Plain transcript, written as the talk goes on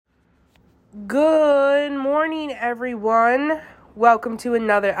Good morning, everyone. Welcome to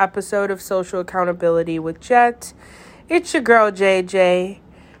another episode of Social Accountability with Jet. It's your girl, JJ.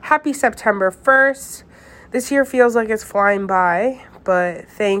 Happy September 1st. This year feels like it's flying by, but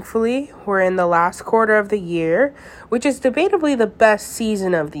thankfully, we're in the last quarter of the year, which is debatably the best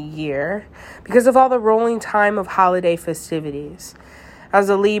season of the year because of all the rolling time of holiday festivities. As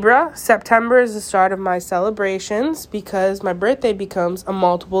a Libra, September is the start of my celebrations because my birthday becomes a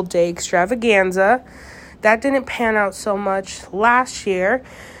multiple day extravaganza. That didn't pan out so much last year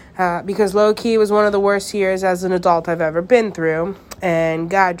because low-key was one of the worst years as an adult I've ever been through. And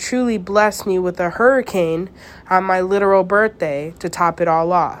God truly blessed me with a hurricane on my literal birthday to top it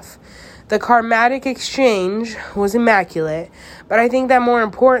all off. The karmatic exchange was immaculate, but I think that more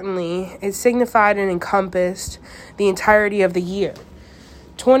importantly, it signified and encompassed the entirety of the year.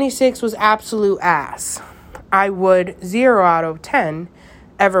 26 was absolute ass. I would 0 out of 10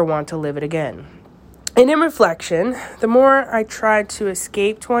 ever want to live it again. And in reflection, the more I tried to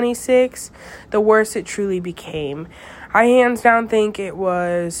escape 26, the worse it truly became. I hands down think it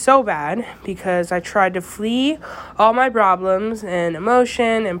was so bad because I tried to flee all my problems and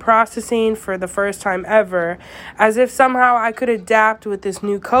emotion and processing for the first time ever, as if somehow I could adapt with this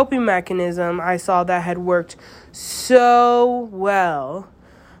new coping mechanism I saw that had worked so well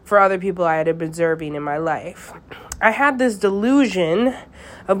for other people I had been observing in my life. I had this delusion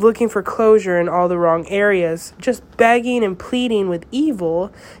of looking for closure in all the wrong areas, just begging and pleading with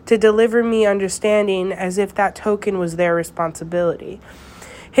evil to deliver me understanding as if that token was their responsibility.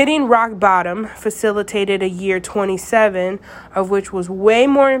 Hitting rock bottom facilitated a year 27, of which was way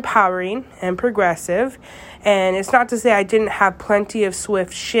more empowering and progressive. And it's not to say I didn't have plenty of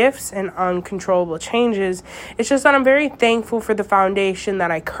swift shifts and uncontrollable changes. It's just that I'm very thankful for the foundation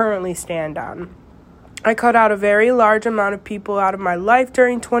that I currently stand on. I cut out a very large amount of people out of my life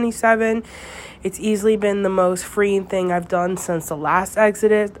during 27. It's easily been the most freeing thing I've done since the last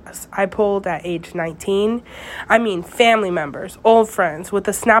exodus I pulled at age 19. I mean, family members, old friends. With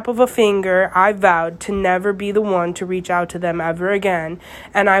a snap of a finger, I vowed to never be the one to reach out to them ever again.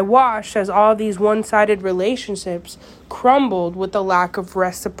 And I watched as all these one-sided relationships crumbled with the lack of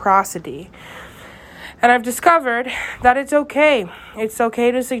reciprocity. And I've discovered that it's okay. It's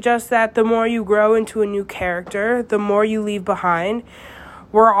okay to suggest that the more you grow into a new character, the more you leave behind.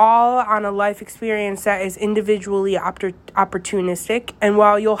 We're all on a life experience that is individually opportunistic. And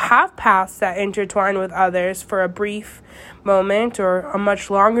while you'll have paths that intertwine with others for a brief moment or a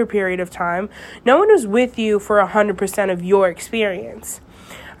much longer period of time, no one is with you for 100% of your experience.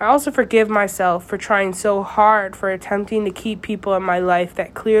 I also forgive myself for trying so hard for attempting to keep people in my life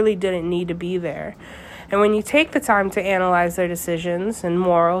that clearly didn't need to be there. And when you take the time to analyze their decisions and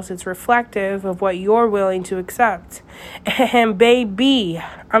morals, it's reflective of what you're willing to accept. And baby,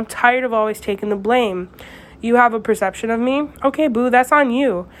 I'm tired of always taking the blame. You have a perception of me? Okay, boo, that's on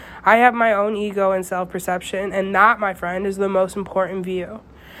you. I have my own ego and self-perception, and that, my friend, is the most important view.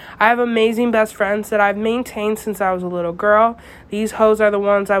 I have amazing best friends that I've maintained since I was a little girl. These hoes are the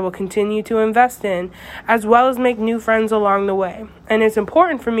ones I will continue to invest in, as well as make new friends along the way. And it's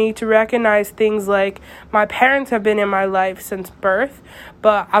important for me to recognize things like my parents have been in my life since birth,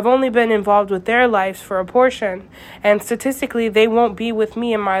 but I've only been involved with their lives for a portion. And statistically, they won't be with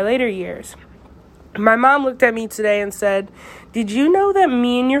me in my later years. My mom looked at me today and said, "Did you know that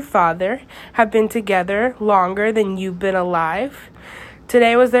me and your father have been together longer than you've been alive?"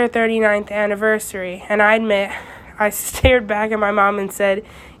 Today was their 39th anniversary, and I admit, I stared back at my mom and said,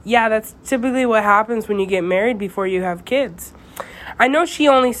 yeah, that's typically what happens when you get married before you have kids. I know she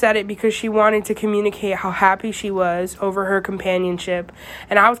only said it because she wanted to communicate how happy she was over her companionship,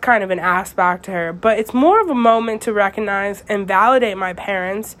 and I was kind of an ass back to her, but it's more of a moment to recognize and validate my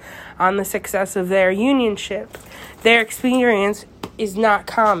parents on the success of their unionship. Their experience is not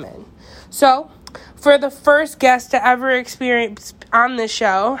common. So, for the first guest to ever experience on this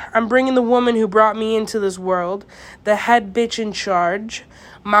show, I'm bringing the woman who brought me into this world, the head bitch in charge,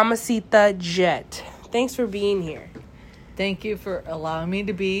 Mamacita Jet. Thanks for being here. Thank you for allowing me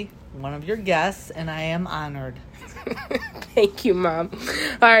to be one of your guests, and I am honored. Thank you, Mom.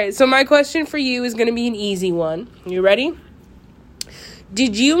 All right, so my question for you is going to be an easy one. You ready?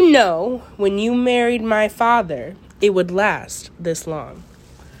 Did you know when you married my father, it would last this long?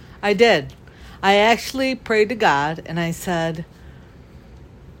 I did. I actually prayed to God, and I said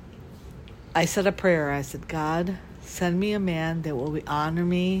a prayer. I said, God, send me a man that will honor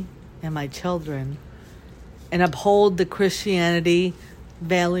me and my children and uphold the Christianity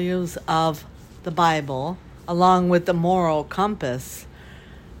values of the Bible along with the moral compass,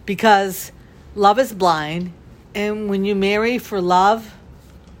 because love is blind, and when you marry for love,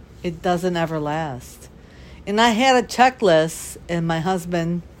 it doesn't ever last. And I had a checklist, and my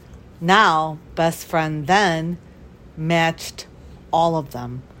husband, now best friend then, matched all of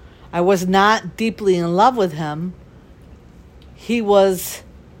them. I was not deeply in love with him. He was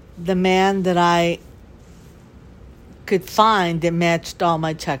the man that I could find that matched all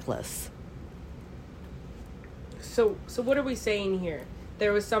my checklists. So what are we saying here?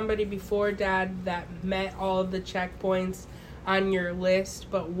 There was somebody before Dad that met all of the checkpoints on your list,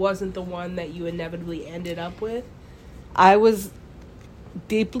 but wasn't the one that you inevitably ended up with? I was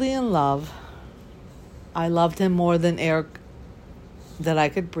deeply in love. I loved him more than air that I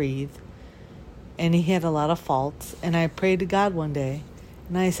could breathe. And he had a lot of faults. And I prayed to God one day.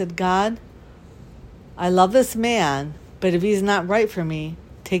 And I said, God, I love this man, but if he's not right for me,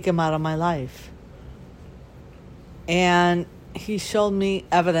 take him out of my life. And he showed me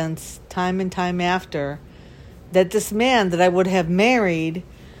evidence time and time after that this man that I would have married,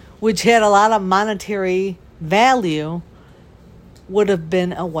 which had a lot of monetary value, would have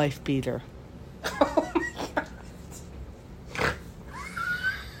been a wife beater. Oh my God.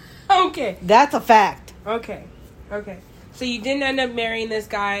 Okay. That's a fact. Okay. So you didn't end up marrying this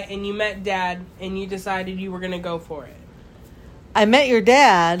guy, and you met Dad, and you decided you were going to go for it. I met your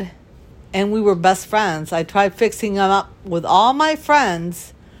dad, and we were best friends. I tried fixing him up with all my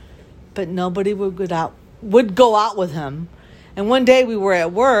friends, but nobody would go out with him. And one day we were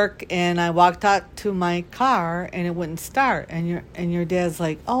at work, and I walked out to my car, and it wouldn't start. And your dad's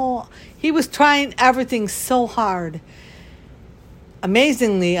like, oh, he was trying everything so hard.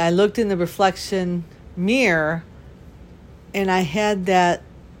 Amazingly, I looked in the reflection mirror, and I had that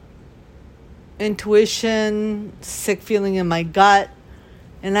intuition, sick feeling in my gut.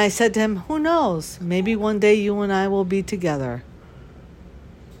 And I said to him, who knows? Maybe one day you and I will be together.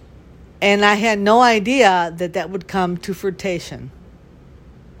 And I had no idea that would come to fruition.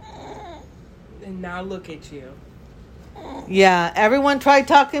 And now look at you. Yeah, everyone tried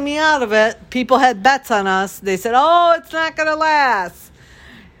talking me out of it. People had bets on us. They said, oh, it's not going to last.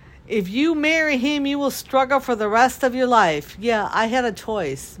 If you marry him, you will struggle for the rest of your life. Yeah, I had a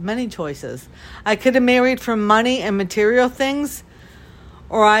choice, many choices. I could have married for money and material things,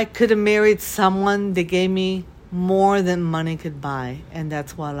 or I could have married someone that gave me more than money could buy, and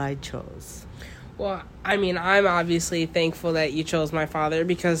that's what I chose. Well, I mean, I'm obviously thankful that you chose my father,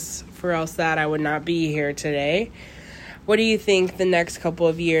 because for else that I would not be here today. What do you think the next couple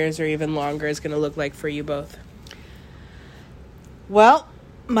of years or even longer is going to look like for you both? Well,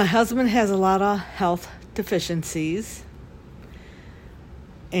 my husband has a lot of health deficiencies,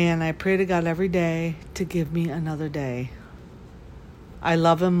 and I pray to God every day to give me another day. I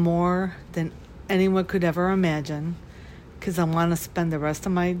love him more than anyone could ever imagine, because I want to spend the rest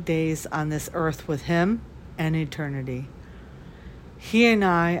of my days on this earth with him and eternity. He and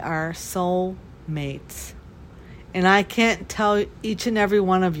I are soul mates, and I can't tell each and every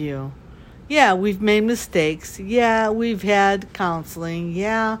one of you, yeah, we've made mistakes. Yeah, we've had counseling.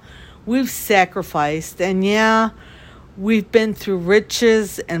 Yeah, we've sacrificed. And yeah, we've been through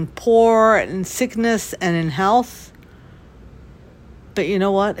riches and poor and sickness and in health. But you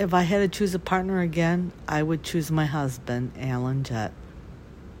know what? If I had to choose a partner again, I would choose my husband, Alan Jett.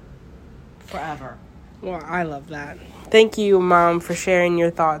 Forever. Well, I love that. Thank you, Mom, for sharing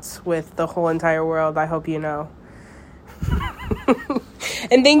your thoughts with the whole entire world. I hope you know.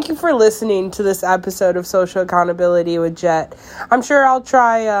 And thank you for listening to this episode of Social Accountability with Jet. I'm sure I'll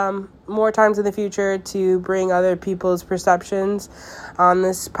try more times in the future to bring other people's perceptions on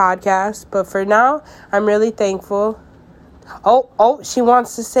this podcast. But for now, I'm really thankful. Oh, she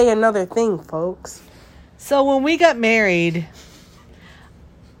wants to say another thing, folks. So when we got married,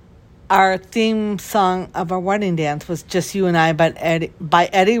 our theme song of our wedding dance was Just You and I by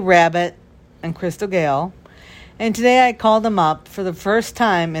Eddie Rabbitt and Crystal Gale. And today I called him up for the first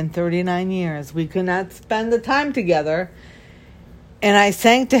time in 39 years. We could not spend the time together. And I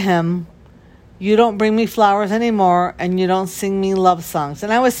sang to him, you don't bring me flowers anymore, and you don't sing me love songs.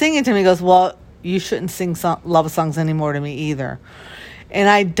 And I was singing to him. He goes, well, you shouldn't sing love songs anymore to me either. And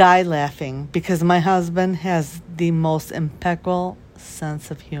I died laughing because my husband has the most impeccable sense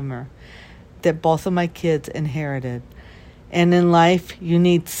of humor that both of my kids inherited. And in life, you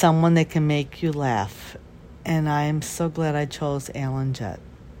need someone that can make you laugh. And I am so glad I chose Alan Jett.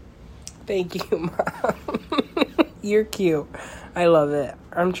 Thank you, Mom. You're cute. I love it.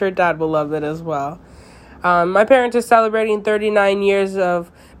 I'm sure Dad will love it as well. My parents are celebrating 39 years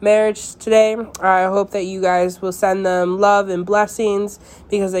of marriage today. I hope that you guys will send them love and blessings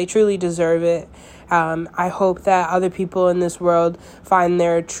because they truly deserve it. I hope that other people in this world find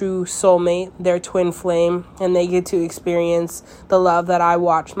their true soulmate, their twin flame, and they get to experience the love that I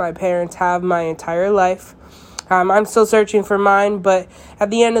watched my parents have my entire life. I'm still searching for mine, but at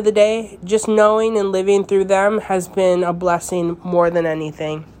the end of the day, just knowing and living through them has been a blessing more than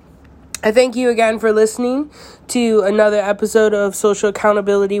anything. I thank you again for listening to another episode of Social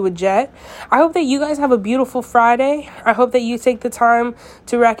Accountability with Jet. I hope that you guys have a beautiful Friday. I hope that you take the time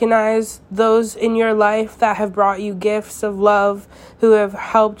to recognize those in your life that have brought you gifts of love, who have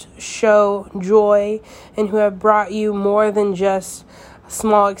helped show joy, and who have brought you more than just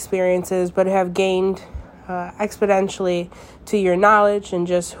small experiences, but have gained exponentially to your knowledge and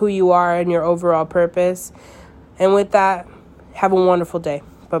just who you are and your overall purpose. And with that, have a wonderful day.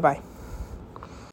 Bye-bye.